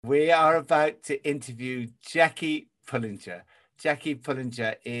We are about to interview Jackie Pullinger. Jackie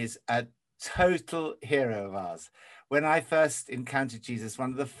Pullinger is a total hero of ours. When I first encountered Jesus, one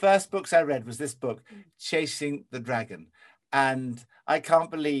of the first books I read was this book, Chasing the Dragon. And I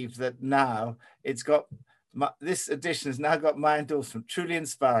can't believe that now it's got, this edition has now got my endorsement. Truly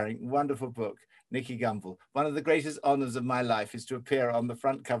inspiring, wonderful book, Nicky Gumbel. One of the greatest honors of my life is to appear on the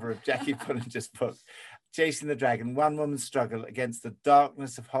front cover of Jackie Pullinger's book, Chasing the Dragon, One Woman's Struggle Against the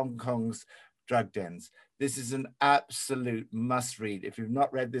Darkness of Hong Kong's Drug Dens. This is an absolute must read. If you've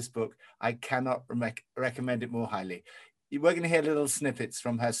not read this book, I cannot recommend it more highly. We're going to hear little snippets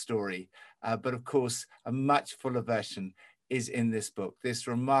from her story, but of course, a much fuller version is in this book. This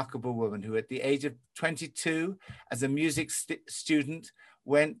remarkable woman who at the age of 22, as a music student,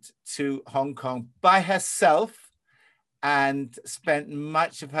 went to Hong Kong by herself and spent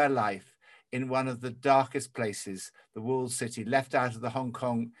much of her life in one of the darkest places, the walled city, left out of the Hong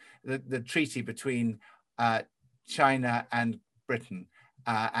Kong, the treaty between China and Britain,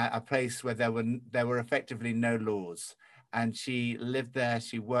 a place where there were effectively no laws. And she lived there,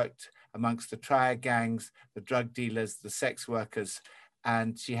 she worked amongst the triad gangs, the drug dealers, the sex workers,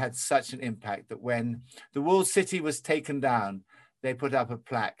 and she had such an impact that when the walled city was taken down, they put up a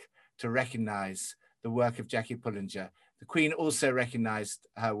plaque to recognize the work of Jackie Pullinger. The Queen also recognized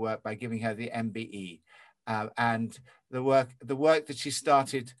her work by giving her the MBE, and the work that she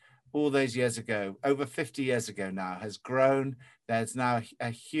started all those years ago, over 50 years ago now, has grown. There's now a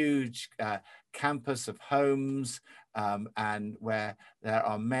huge campus of homes, and where there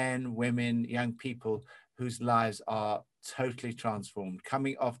are men, women, young people whose lives are totally transformed,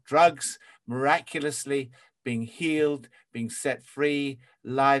 coming off drugs miraculously, being healed, being set free,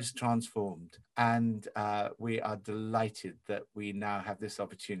 lives transformed. And we are delighted that we now have this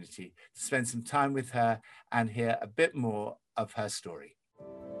opportunity to spend some time with her and hear a bit more of her story.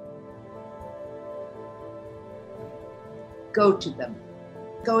 Go to them.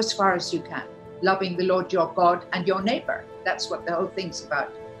 Go as far as you can, loving the Lord your God and your neighbor. That's what the whole thing's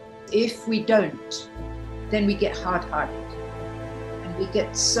about. If we don't, then we get hard-hearted. And we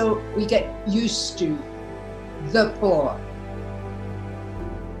get used to the poor.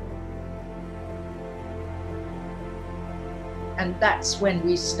 And that's when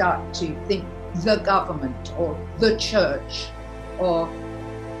we start to think the government or the church or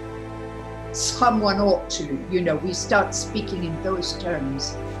someone ought to, we start speaking in those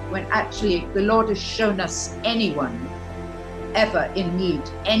terms when actually the Lord has shown us anyone ever in need,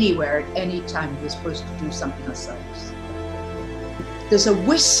 anywhere, at any time, we're supposed to do something ourselves. There's a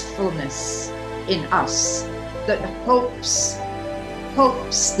wistfulness in us that hopes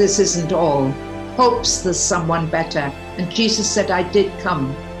this isn't all, hopes there's someone better. And Jesus said, I did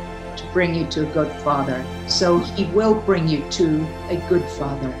come to bring you to a good Father. So he will bring you to a good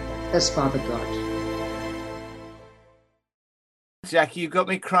Father, as Father God. Jackie, you got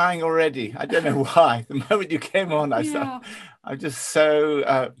me crying already. I don't know why. The moment you came on, I thought, I'm just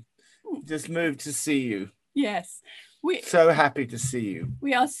so just moved to see you. Yes. We're so happy to see you.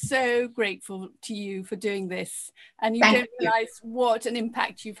 We are so grateful to you for doing this. And you don't realize what an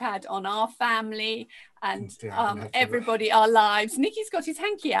impact you've had on our family and everybody, our lives. Nicky's got his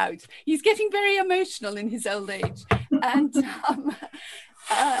hanky out. He's getting very emotional in his old age. And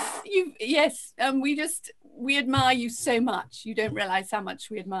we admire you so much. You don't realize how much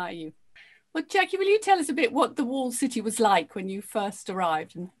we admire you. Well, Jackie, will you tell us a bit what the walled city was like when you first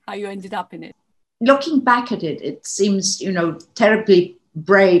arrived and how you ended up in it? Looking back at it, it seems, terribly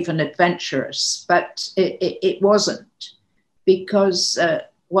brave and adventurous, but it wasn't, because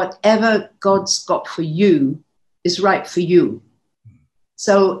whatever God's got for you is right for you.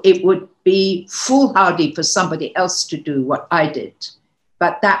 So it would be foolhardy for somebody else to do what I did.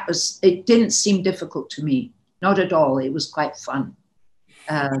 But it didn't seem difficult to me, not at all. It was quite fun.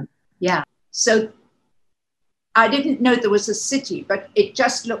 So I didn't know there was a city, but it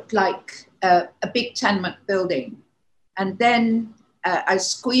just looked like a big tenement building. And then I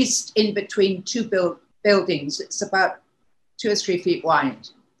squeezed in between two buildings. It's about 2 or 3 feet wide,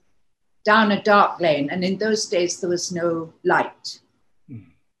 down a dark lane. And in those days, there was no light.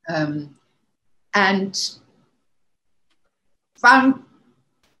 And found,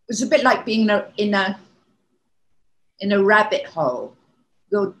 it was a bit like being in a rabbit hole.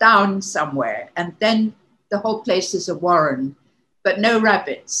 Go down somewhere, and then the whole place is a warren, but no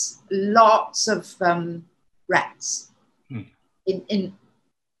rabbits, lots of rats. In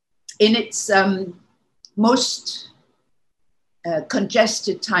its most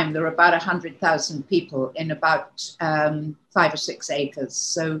congested time, there were about 100,000 people in about 5 or 6 acres.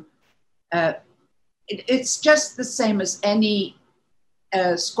 So it's just the same as any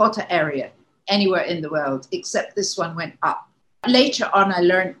squatter area anywhere in the world, except this one went up. Later on, I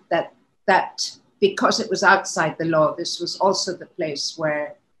learned that because it was outside the law, this was also the place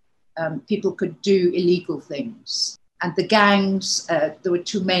where people could do illegal things. And the gangs, there were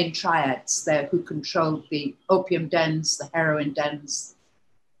two main triads there who controlled the opium dens, the heroin dens,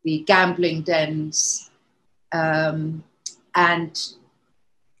 the gambling dens, and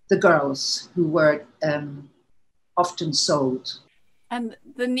the girls who were often sold. And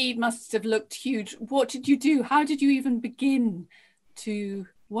the need must have looked huge. What did you do? How did you even begin to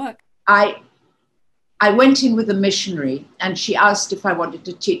work? I went in with a missionary, and she asked if I wanted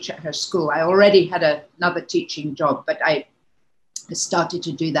to teach at her school. I already had another teaching job, but I started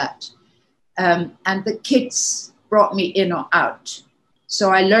to do that. And the kids brought me in or out. So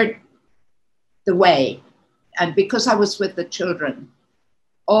I learned the way. And because I was with the children,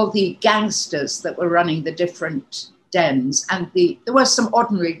 all the gangsters that were running the different dens, and there were some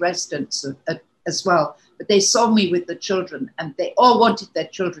ordinary residents as well, but they saw me with the children, and they all wanted their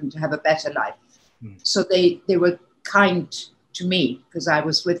children to have a better life. So they were kind to me because I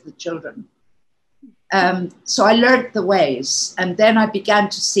was with the children. So I learned the ways, and then I began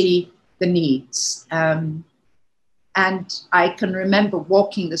to see the needs. And I can remember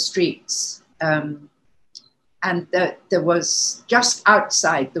walking the streets, and there was just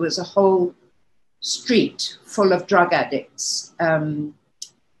outside, there was a whole street full of drug addicts. And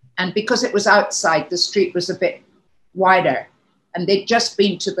because it was outside, the street was a bit wider. And they'd just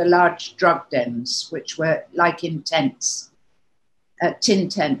been to the large drug dens, which were like in tents, tin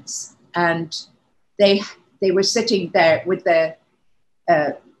tents. And they were sitting there with their,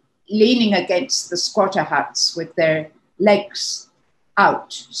 leaning against the squatter huts with their legs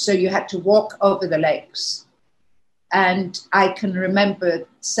out. So you had to walk over the legs. And I can remember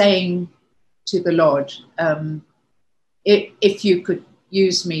saying to the Lord, if you could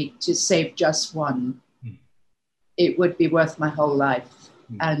use me to save just one, it would be worth my whole life.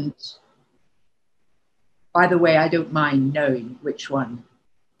 And by the way, I don't mind knowing which one.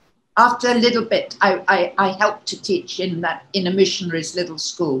 After a little bit, I helped to teach in a missionary's little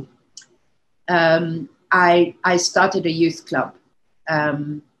school. I started a youth club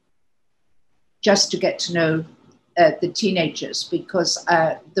just to get to know the teenagers, because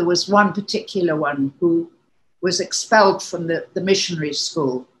there was one particular one who was expelled from the missionary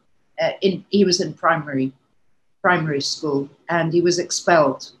school. He was in primary school, and he was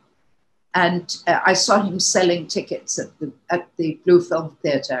expelled. And I saw him selling tickets at the Blue Film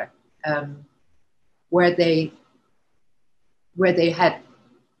Theatre, where they had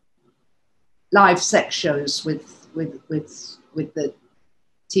live sex shows with the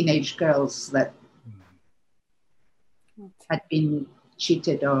teenage girls that had been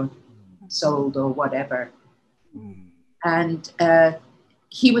cheated or sold or whatever. And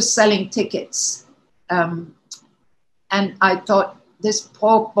he was selling tickets. And I thought, this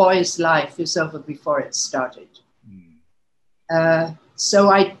poor boy's life is over before it started. So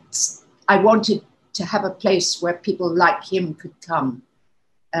I wanted to have a place where people like him could come,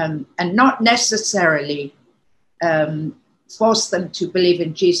 and not necessarily force them to believe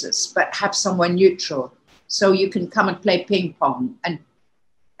in Jesus, but have somewhere neutral. So you can come and play ping pong and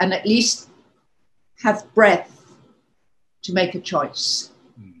at least have breath to make a choice.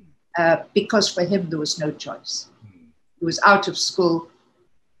 Because for him, there was no choice. He was out of school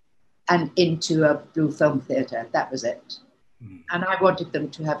and into a Blue Film Theatre. That was it. And I wanted them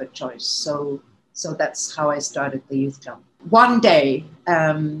to have a choice. So that's how I started the youth club. One day,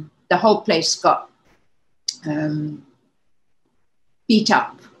 the whole place got beat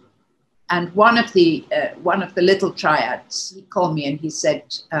up. And one of the little triads, he called me and he said,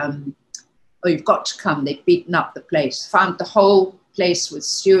 oh, you've got to come. They'd beaten up the place. Found the whole place with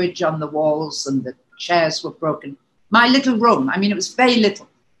sewage on the walls, and the chairs were broken. My little room, I mean, it was very little,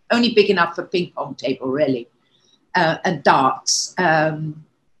 only big enough for a ping pong table, really, and darts.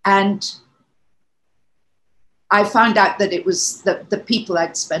 And I found out that it was the people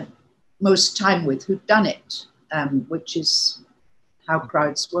I'd spent most time with who'd done it, which is how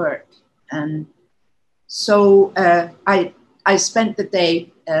crowds work. And so I spent the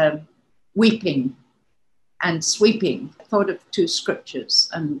day weeping and sweeping. I thought of two scriptures,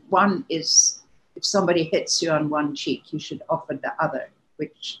 and one is, if somebody hits you on one cheek, you should offer the other,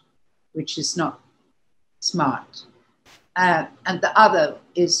 which is not smart. And the other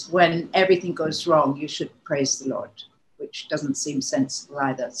is, when everything goes wrong, you should praise the Lord, which doesn't seem sensible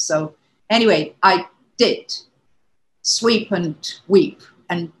either. So anyway, I did sweep and weep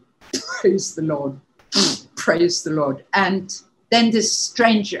and praise the Lord, praise the Lord. And then this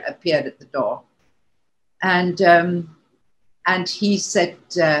stranger appeared at the door, and And he said,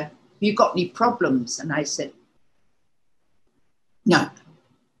 have you got any problems? And I said, no,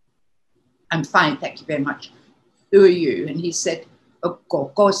 I'm fine, thank you very much. Who are you? And he said, oh,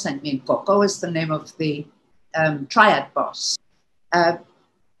 Gogo sent me. Gogo is the name of the triad boss.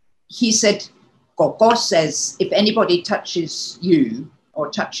 He said, Gogo says, if anybody touches you or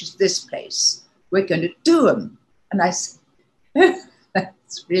touches this place, we're going to do them. And I said,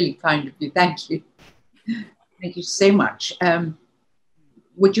 that's really kind of you. Thank you. Thank you so much.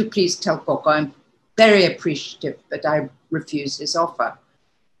 Would you please tell Gogo I'm very appreciative, but I refuse his offer.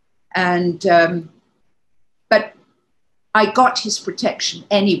 And but I got his protection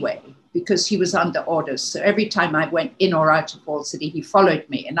anyway, because he was under orders. So every time I went in or out of Wall City, he followed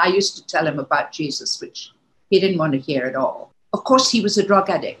me. And I used to tell him about Jesus, which he didn't want to hear at all. Of course, he was a drug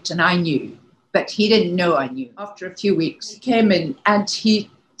addict, and I knew, but he didn't know I knew. After a few weeks, he came in and he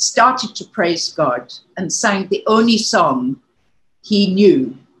started to praise God and sang the only song he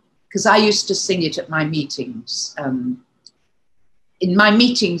knew, because I used to sing it at my meetings. In my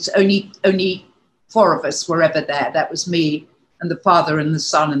meetings, only 4 of us were ever there. That was me and the Father and the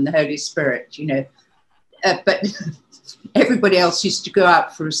Son and the Holy Spirit, you know. But everybody else used to go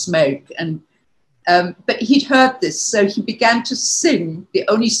out for a smoke. And but he'd heard this, so he began to sing the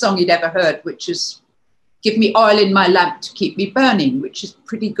only song he'd ever heard, which is "Give me oil in my lamp to keep me burning," which is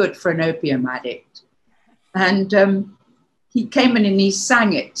pretty good for an opium addict. And he came in and he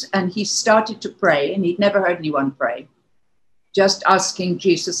sang it, and he started to pray, and he'd never heard anyone pray, just asking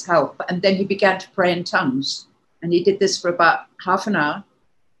Jesus help. And then he began to pray in tongues, and he did this for about half an hour,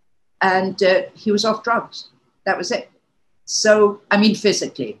 and he was off drugs. That was it. So, I mean,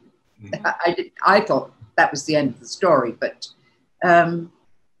 physically, I thought that was the end of the story. But then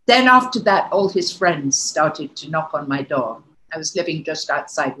after that, all his friends started to knock on my door. I was living just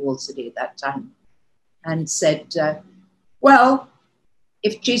outside Wall City at that time, and said, well,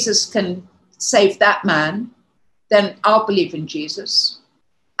 if Jesus can save that man, then I'll believe in Jesus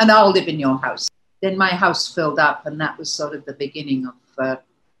and I'll live in your house. Then my house filled up, and that was sort of the beginning of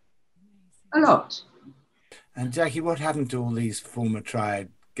a lot. And Jackie, what happened to all these former triad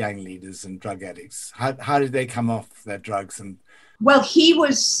gang leaders and drug addicts? How did they come off their drugs? And well, he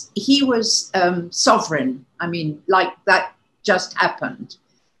was sovereign. I mean, like that just happened.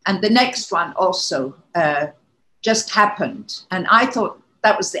 And the next one also just happened. And I thought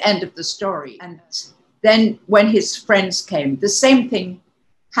that was the end of the story. And then when his friends came, the same thing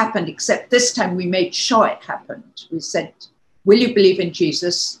happened, except this time we made sure it happened. We said, will you believe in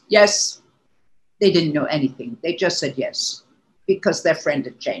Jesus? Yes. They didn't know anything. They just said yes, because their friend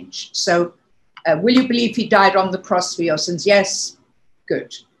had changed. So will you believe he died on the cross for your sins? Yes.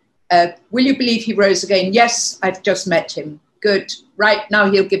 Good. Will you believe he rose again? Yes, I've just met him. Good. Right, now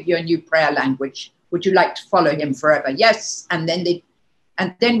he'll give you a new prayer language. Would you like to follow him forever? Yes. And then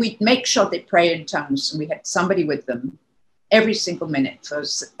we'd make sure they pray in tongues, and we had somebody with them every single minute for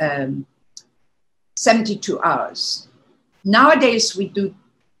 72 hours. Nowadays, we do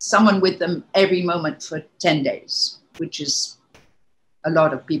someone with them every moment for 10 days, which is a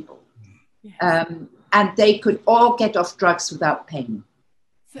lot of people. Yes. And they could all get off drugs without pain,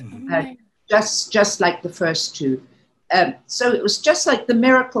 just like the first two. So it was just like the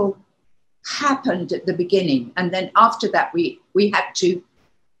miracle happened at the beginning, and then after that we had to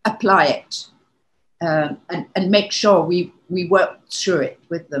apply it and make sure we worked through it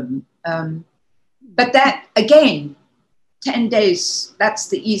with them. But that, again, 10 days, that's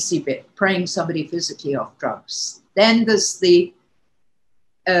the easy bit, praying somebody physically off drugs. Then there's the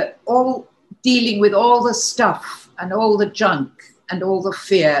all dealing with all the stuff and all the junk and all the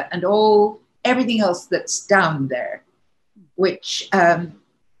fear and everything else that's down there, which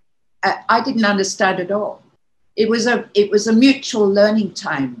I didn't understand at all. It was a mutual learning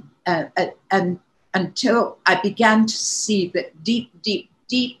time, and until I began to see that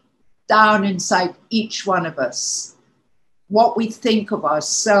deep down inside each one of us, what we think of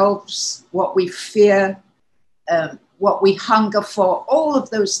ourselves, what we fear, what we hunger for, all of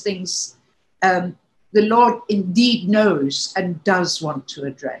those things, the Lord indeed knows and does want to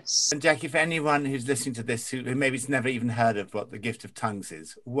address. And Jackie, for anyone who's listening to this who maybe has never even heard of what the gift of tongues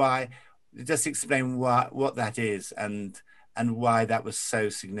is, just explain what that is and why that was so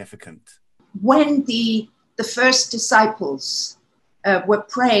significant. When the first disciples were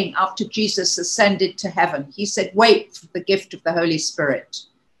praying after Jesus ascended to heaven, he said, wait for the gift of the Holy Spirit,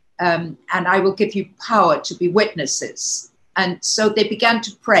 and I will give you power to be witnesses. And so they began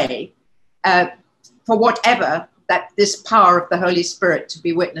to pray for whatever that this power of the Holy Spirit to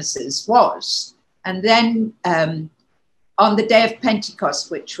be witnesses was. And then on the day of Pentecost,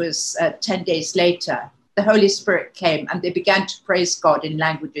 which was 10 days later, the Holy Spirit came and they began to praise God in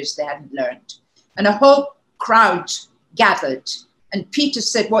languages they hadn't learned. And a whole crowd gathered. And Peter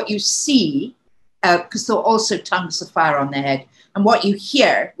said, what you see, because there were also tongues of fire on their head, and what you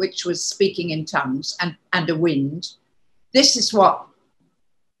hear, which was speaking in tongues and a wind, this is what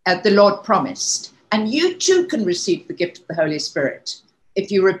the Lord promised. And you too can receive the gift of the Holy Spirit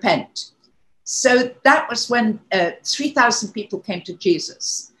if you repent. So that was when 3,000 people came to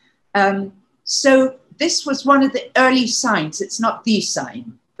Jesus. So this was one of the early signs. It's not the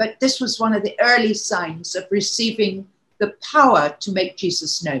sign, but this was one of the early signs of receiving the power to make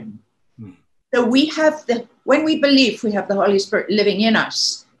Jesus known. So we have when we believe we have the Holy Spirit living in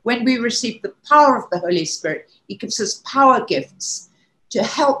us, when we receive the power of the Holy Spirit, he gives us power gifts to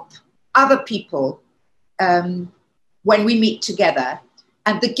help other people when we meet together,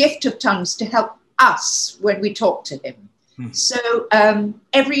 and the gift of tongues to help us when we talk to him. So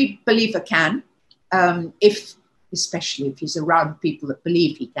every believer can, especially if he's around people that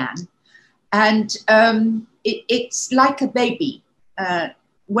believe he can. And it's like a baby.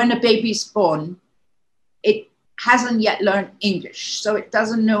 When a baby's born, it hasn't yet learned English, so it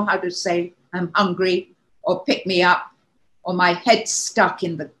doesn't know how to say, I'm hungry, or pick me up, or my head's stuck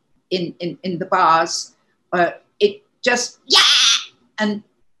in the bars. It just, yeah! And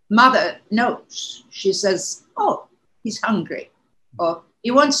mother knows. She says, oh, he's hungry, or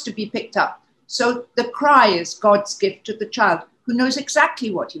he wants to be picked up. So the cry is God's gift to the child, who knows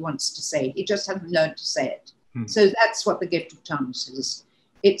exactly what he wants to say. He just hasn't learned to say it. So that's what the gift of tongues is.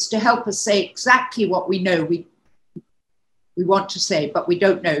 It's to help us say exactly what we know we want to say, but we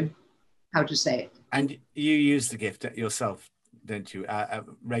don't know how to say it. And you use the gift yourself, don't you,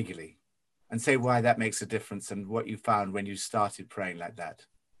 regularly? And say why that makes a difference and what you found when you started praying like that.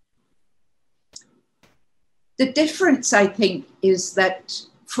 The difference, I think, is that,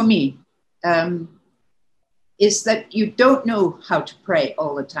 for me, is that you don't know how to pray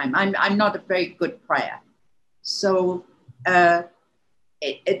all the time. I'm not a very good prayer. So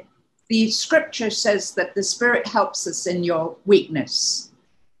the scripture says that the Spirit helps us in your weakness.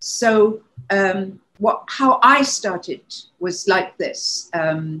 So how I started was like this.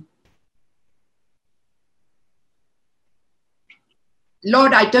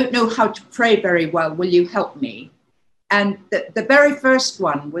 Lord, I don't know how to pray very well. Will you help me? And the very first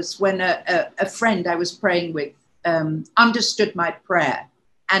one was when a friend I was praying with understood my prayer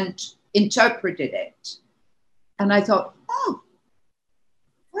and interpreted it. And I thought, oh,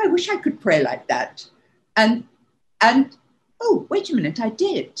 I wish I could pray like that. And oh, wait a minute, I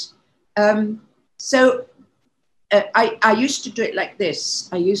did. So I used to do it like this.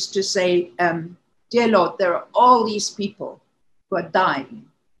 I used to say, dear Lord, there are all these people who are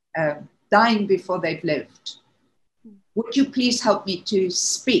dying before they've lived. Would you please help me to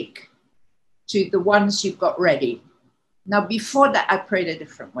speak to the ones you've got ready? Now, before that, I prayed a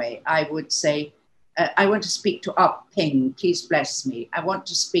different way. I would say, I want to speak to Ah Ping, please bless me. I want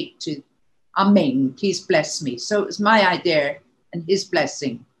to speak to Ah Ming, please bless me. So it was my idea and his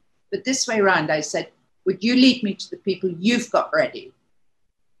blessing. But this way around, I said, would you lead me to the people you've got ready?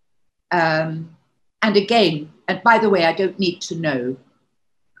 And again, and by the way, I don't need to know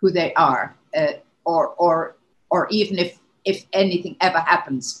who they are or even if anything ever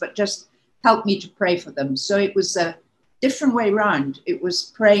happens, but just help me to pray for them. So it was a different way around. It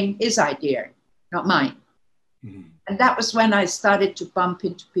was praying his idea, not mine. Mm-hmm. And that was when I started to bump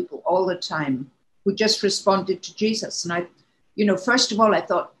into people all the time who just responded to Jesus. And I, first of all, I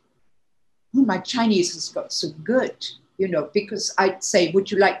thought, oh, my Chinese has got so good, because I'd say, would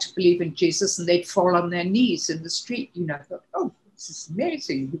you like to believe in Jesus? And they'd fall on their knees in the street. I thought, oh, this is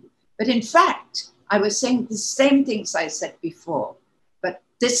amazing. But in fact, I was saying the same things I said before, but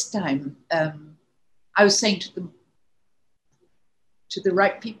this time I was saying to them, to the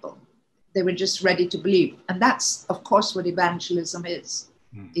right people. They were just ready to believe. And that's, of course, what evangelism is.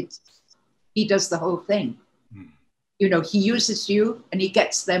 He does the whole thing. He uses you and he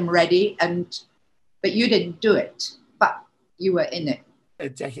gets them ready, but you didn't do it, but you were in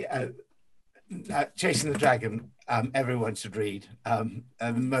it. Jackie, Chasing the Dragon, everyone should read.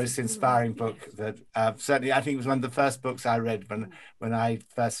 The most inspiring book that certainly I think it was one of the first books I read when I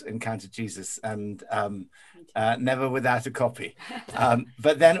first encountered Jesus, and never without a copy.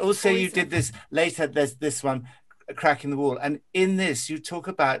 But then also you did this later, there's this one, Cracking the Wall. And in this you talk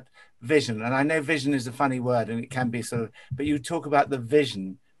about vision. And I know vision is a funny word and it can be sort of, but you talk about the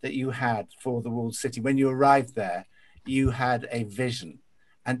vision that you had for the walled city. When you arrived there, you had a vision.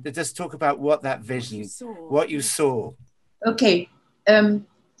 And just talk about what that vision, what you saw. Okay.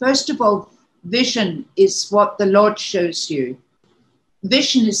 First of all, vision is what the Lord shows you.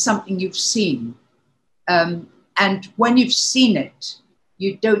 Vision is something you've seen. And when you've seen it,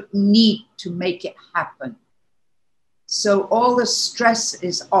 you don't need to make it happen. So all the stress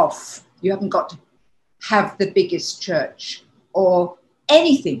is off. You haven't got to have the biggest church or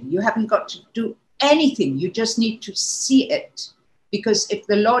anything. You haven't got to do anything. You just need to see it, because if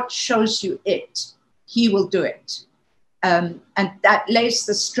the Lord shows you it, he will do it. And that lays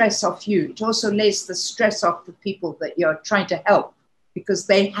the stress off you. It also lays the stress off the people that you're trying to help, because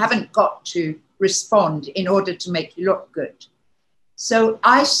they haven't got to respond in order to make you look good. So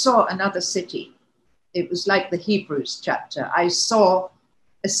I saw another city. It was like the Hebrews chapter. I saw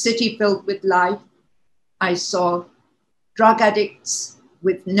a city filled with life. I saw drug addicts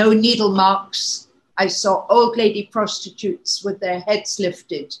with no needle marks. I saw old lady prostitutes with their heads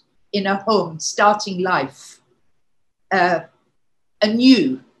lifted in a home, starting life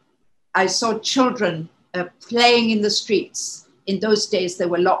anew. I saw children playing in the streets. In those days, they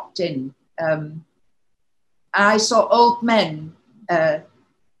were locked in. I saw old men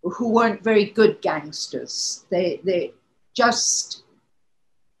who weren't very good gangsters. They just,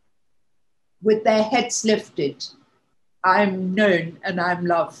 with their heads lifted, I'm known and I'm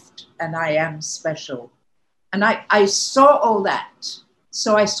loved and I am special. And I saw all that.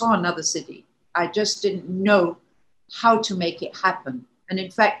 So I saw another city. I just didn't know how to make it happen. And in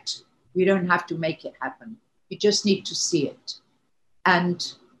fact, you don't have to make it happen. You just need to see it.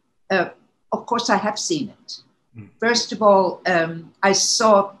 And of course, I have seen it. First of all, I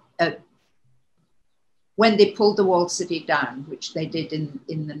saw when they pulled the walled city down, which they did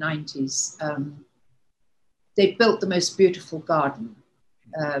in the 90s, they built the most beautiful garden,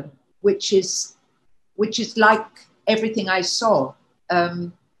 which is like everything I saw.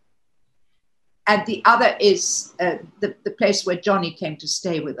 And the other is the place where Johnny came to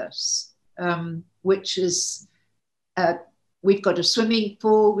stay with us, which is, we've got a swimming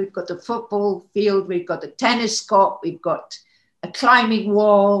pool, we've got a football field, we've got a tennis court, we've got a climbing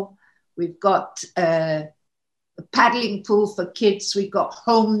wall, we've got a paddling pool for kids, we've got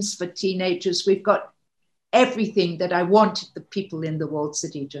homes for teenagers, we've got everything that I wanted the people in the walled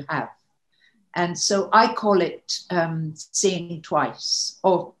city to have. And so I call it seeing twice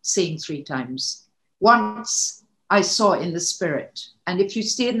or seeing three times. Once I saw in the spirit, and if you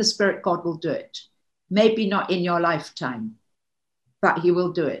see in the spirit, God will do it. Maybe not in your lifetime, but he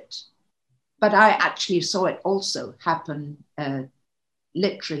will do it. But I actually saw it also happen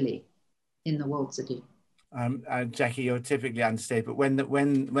literally in the walled city. Jackie, you're typically understated, but when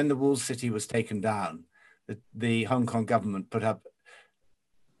the walled city was taken down, the Hong Kong government put up,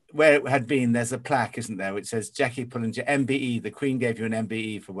 where it had been, there's a plaque, isn't there, which says Jackie Pullinger, MBE, the Queen gave you an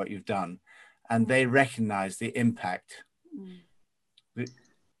MBE for what you've done. And they recognise the impact.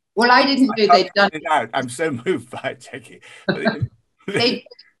 Well, I didn't know they'd done it out. I'm so moved by it, Jackie. They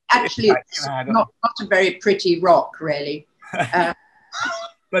actually, it's not a very pretty rock, really.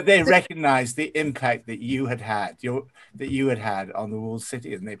 But they recognised the impact that you had had on the walled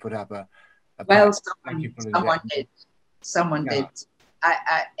city, and they put up a well, someone did.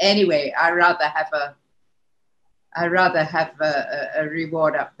 Anyway, I rather have a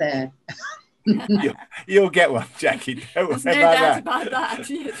reward up there. You'll get one, Jackie. Don't worry There's no doubt about that.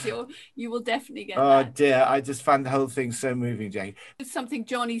 Yes, you will definitely get that. Oh dear, I just found the whole thing so moving, Jackie. It's something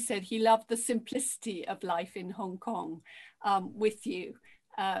Johnny said. He loved the simplicity of life in Hong Kong with you,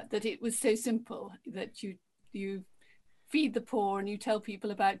 that it was so simple, that you feed the poor and you tell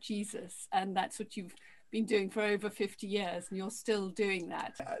people about Jesus, and that's what you've been doing for over 50 years, and you're still doing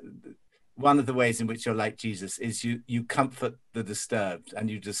that. One of the ways in which you're like Jesus is you comfort the disturbed and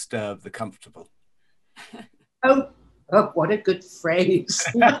you disturb the comfortable. Oh, what a good phrase.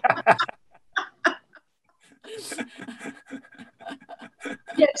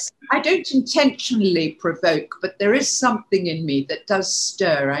 Yes, I don't intentionally provoke, but there is something in me that does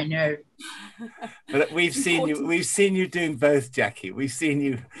stir, I know. But we've seen you doing both, Jackie. We've seen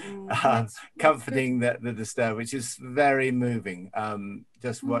you comforting the disturbed, which is very moving.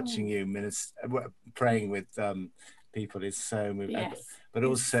 Just watching you praying with people is so moving. Yes, but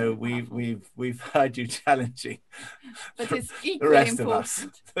also we've heard you challenging but it's equally the rest important. of us.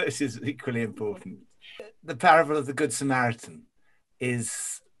 This is equally important. The parable of the Good Samaritan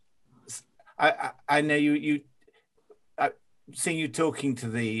is, I know you seeing you talking to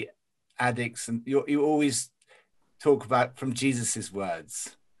the addicts, and you always talk about from Jesus's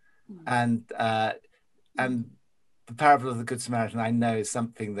words, and the parable of the Good Samaritan, I know, is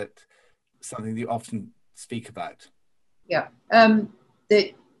something that you often speak about. Yeah.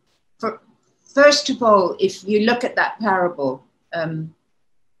 First of all, if you look at that parable,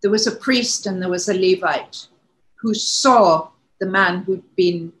 there was a priest and there was a Levite who saw the man who'd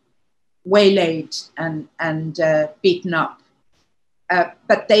been waylaid and beaten up.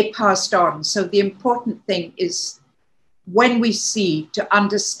 But they passed on. So the important thing is when we see, to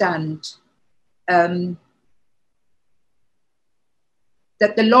understand that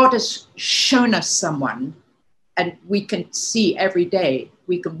the Lord has shown us someone, and we can see every day,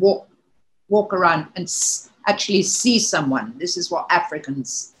 we can walk around and actually see someone. This is what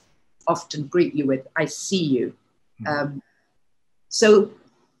Africans often greet you with, I see you. So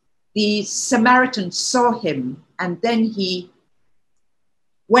the Samaritan saw him, and then he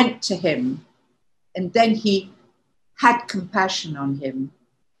went to him, and then he had compassion on him,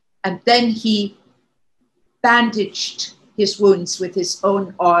 and then he bandaged his wounds with his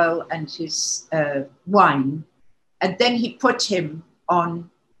own oil and his wine, and then he put him on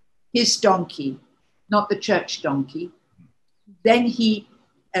his donkey, not the church donkey. Then he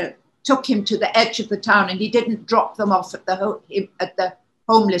took him to the edge of the town, and he didn't drop them off at the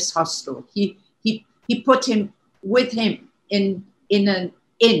homeless hostel. He put him with him in an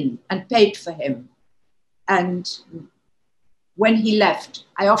inn and paid for him. And when he left,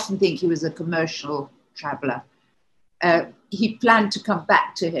 I often think he was a commercial traveler. He planned to come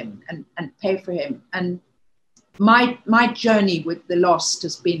back to him and pay for him. And my journey with the lost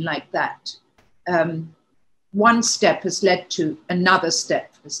has been like that. One step has led to another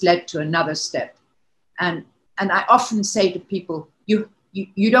step, has led to another step. And I often say to people,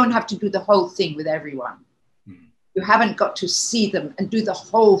 you don't have to do the whole thing with everyone. You haven't got to see them and do the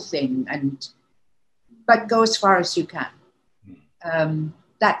whole thing, but go as far as you can.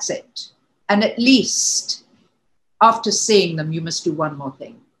 That's it. And at least after seeing them, you must do one more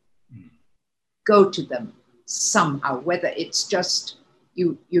thing. Go to them somehow, whether it's just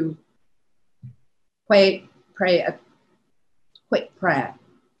you pray a quick prayer,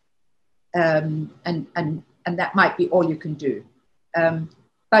 and that might be all you can do.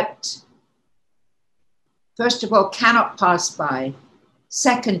 But first of all, cannot pass by.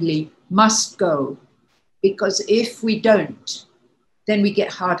 Secondly, must go, because if we don't, then we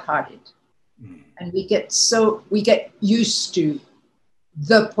get hard-hearted, and we get used to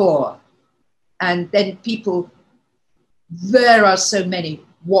the poor, and then people, there are so many,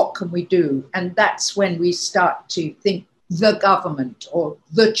 what can we do? And that's when we start to think the government or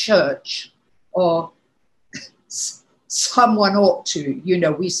the church or someone ought to,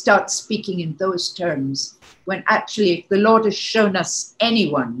 we start speaking in those terms, when actually if the Lord has shown us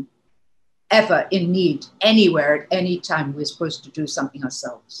anyone ever in need, anywhere, at any time, we're supposed to do something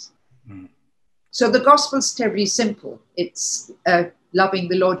ourselves. So the gospel's terribly simple. It's loving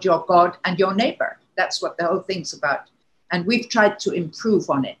the Lord your God and your neighbor. That's what the whole thing's about. And we've tried to improve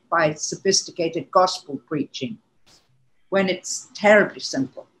on it by sophisticated gospel preaching, when it's terribly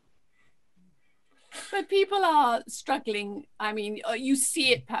simple. But people are struggling. I mean, you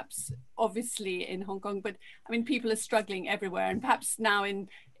see it perhaps obviously in Hong Kong, but I mean, people are struggling everywhere. And perhaps now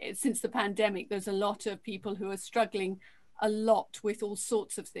since the pandemic, there's a lot of people who are struggling a lot with all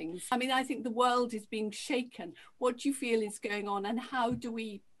sorts of things. I mean, I think the world is being shaken. What do you feel is going on, and how do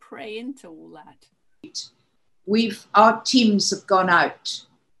we pray into all that? Our teams have gone out.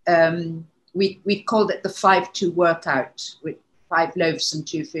 We called it the 5-2 workout, with 5 loaves and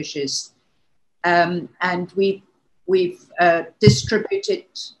 2 fishes. And we've distributed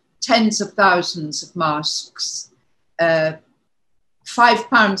tens of thousands of masks, 5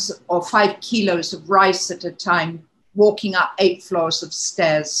 pounds or 5 kilos of rice at a time, walking up 8 floors of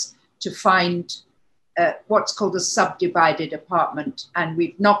stairs to find what's called a subdivided apartment. And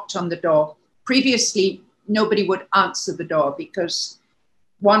we've knocked on the door. Previously, nobody would answer the door because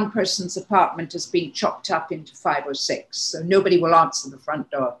one person's apartment has been chopped up into 5 or 6. So nobody will answer the front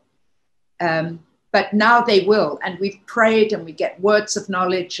door. But now they will. And we've prayed, and we get words of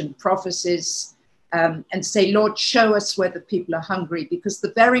knowledge and prophecies, and say, Lord, show us where the people are hungry, because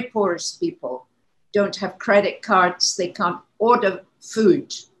the very poorest people don't have credit cards. They can't order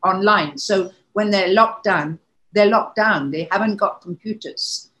food online. So when they're locked down, they're locked down. They haven't got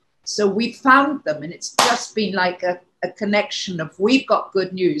computers. So we found them, and it's just been like a connection of, we've got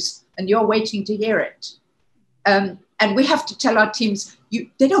good news and you're waiting to hear it. And we have to tell our teams,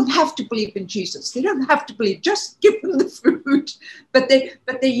 they don't have to believe in Jesus. They don't have to believe, just give them the food. But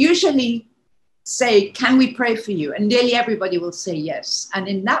they usually say, can we pray for you? And nearly everybody will say yes. And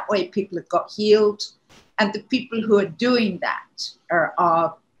in that way, people have got healed. And the people who are doing that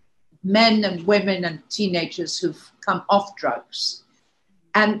are men and women and teenagers who've come off drugs.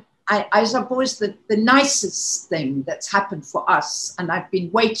 And I suppose that the nicest thing that's happened for us, and I've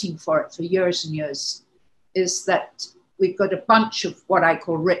been waiting for it for years and years, is that we've got a bunch of what I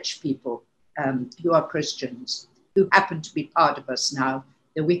call rich people who are Christians, who happen to be part of us now,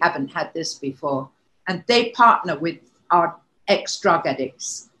 that we haven't had this before. And they partner with our ex-drug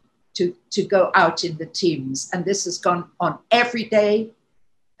addicts to go out in the teams. And this has gone on every day.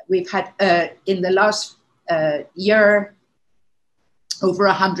 We've had, in the last year, over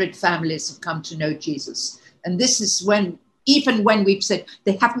 100 families have come to know Jesus. And this is when, even when we've said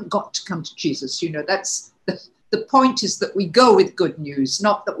they haven't got to come to Jesus, that's the point, is that we go with good news,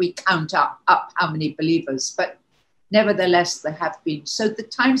 not that we count up how many believers, but nevertheless, there have been. So the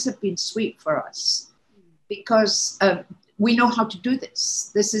times have been sweet for us because we know how to do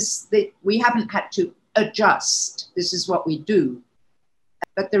this. We haven't had to adjust. This is what we do.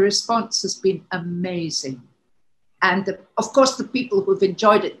 But the response has been amazing. And of course, the people who've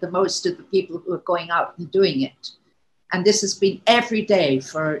enjoyed it the most are the people who are going out and doing it. And this has been every day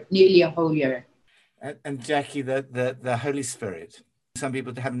for nearly a whole year. And Jackie, the Holy Spirit, some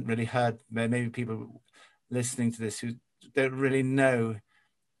people haven't really heard, maybe people listening to this who don't really know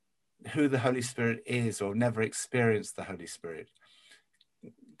who the Holy Spirit is or never experienced the Holy Spirit.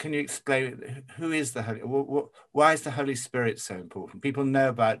 Can you explain who is the Holy? Why is the Holy Spirit so important? People know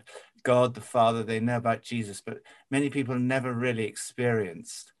about God the Father, they know about Jesus, but many people never really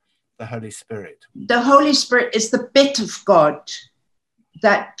experienced the Holy Spirit. The Holy Spirit is the bit of God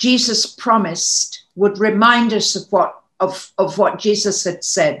that Jesus promised would remind us of what Jesus had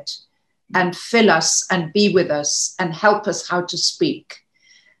said and fill us and be with us and help us how to speak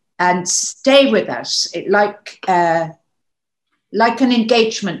and stay with us, like an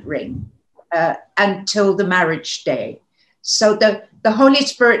engagement ring until the marriage day. So the Holy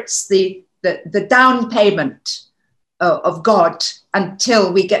Spirit's the down payment of God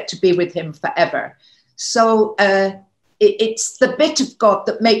until we get to be with him forever. So it's the bit of God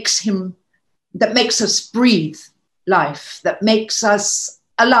that makes us breathe life, that makes us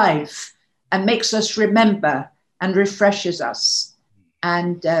alive and makes us remember and refreshes us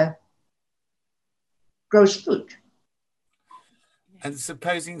and grows food. And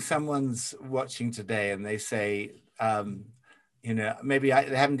supposing someone's watching today and they say, maybe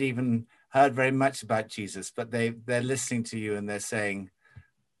they haven't even heard very much about Jesus, but they're listening to you and they're saying,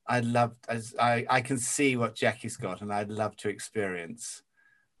 I can see what Jackie's got and I'd love to experience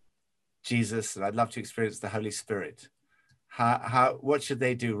Jesus and I'd love to experience the Holy Spirit. What should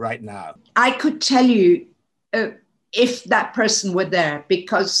they do right now? I could tell you if that person were there,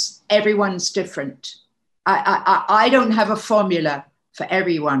 because everyone's different. I don't have a formula for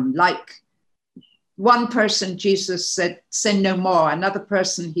everyone. Like one person, Jesus said, sin no more. Another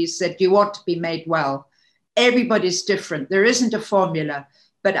person, he said, you want to be made well. Everybody's different. There isn't a formula,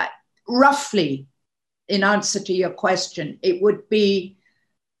 but roughly, in answer to your question, it would be,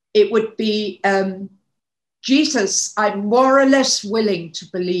 Jesus, I'm more or less willing to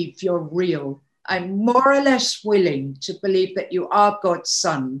believe you're real. I'm more or less willing to believe that you are God's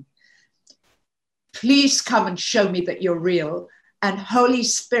son. Please come and show me that you're real. And Holy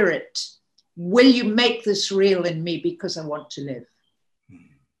Spirit, will you make this real in me because I want to live?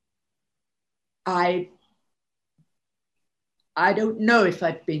 I don't know if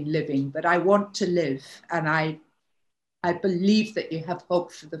I've been living, but I want to live. And I believe that you have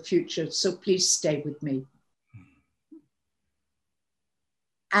hope for the future. So please stay with me.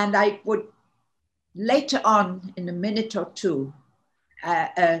 And I would later on in a minute or two,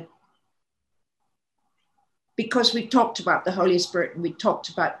 because we talked about the Holy Spirit and we talked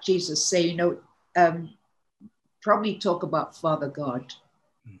about Jesus, say, probably talk about Father God.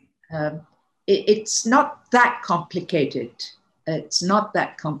 It's not that complicated. It's not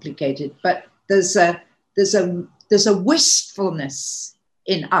that complicated, but there's a wistfulness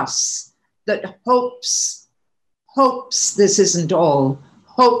in us that hopes this isn't all,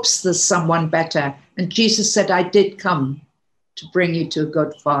 hopes there's someone better. And Jesus said, I did come to bring you to a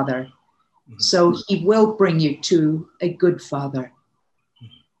good Father. So he will bring you to a good Father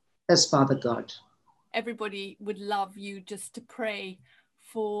as Father God. Everybody would love you just to pray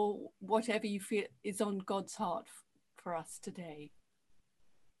for whatever you feel is on God's heart for us today.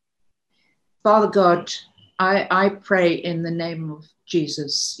 Father God, I pray in the name of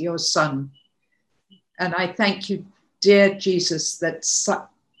Jesus, your Son. And I thank you, dear Jesus, that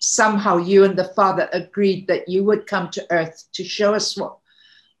somehow you and the Father agreed that you would come to earth to show us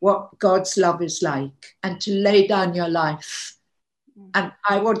what God's love is like and to lay down your life. And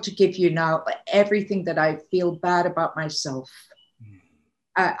I want to give you now everything that I feel bad about myself.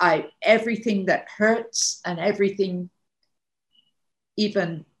 Everything that hurts and everything,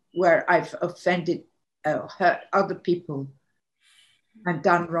 even where I've offended, hurt other people and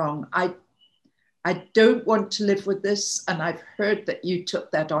done wrong. I don't want to live with this. And I've heard that you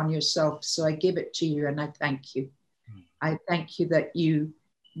took that on yourself. So I give it to you and I thank you. I thank you that you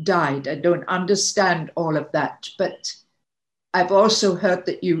died. I don't understand all of that, but I've also heard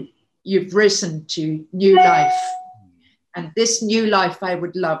that you've risen to new life, and this new life I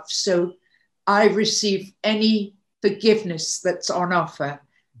would love. So I receive any forgiveness that's on offer,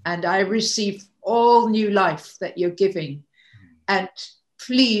 and I receive all new life that you're giving. And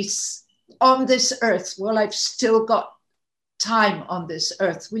please, on this earth, while I've still got time on this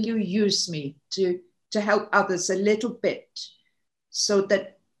earth, will you use me to help others a little bit, so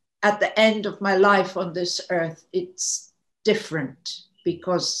that at the end of my life on this earth, it's different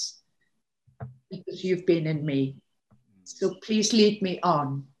because you've been in me. So please lead me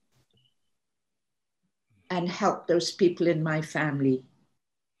on and help those people in my family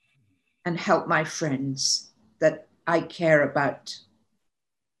and help my friends that I care about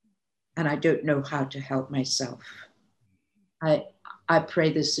and I don't know how to help myself. I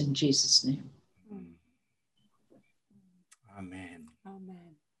pray this in Jesus' name. Amen.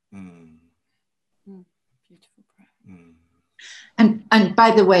 Amen. Beautiful prayer. And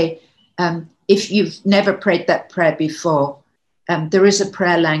by the way, if you've never prayed that prayer before, there is a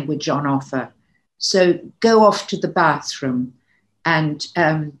prayer language on offer. So go off to the bathroom and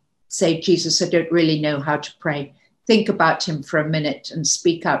say, Jesus, I don't really know how to pray. Think about him for a minute and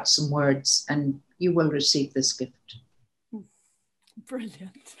speak out some words, and you will receive this gift.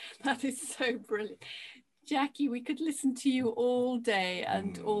 Brilliant. That is so brilliant. Jackie, we could listen to you all day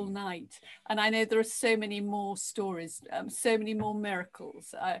and all night. And I know there are so many more stories, so many more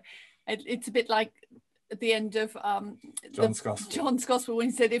miracles. It's a bit like at the end of John's Gospel,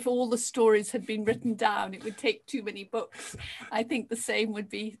 when he said if all the stories had been written down, it would take too many books. I think the same could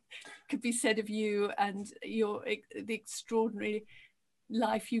be said of you and the extraordinary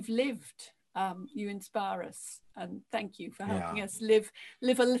life you've lived. You inspire us, and thank you for helping us live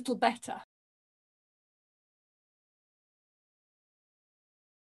a little better.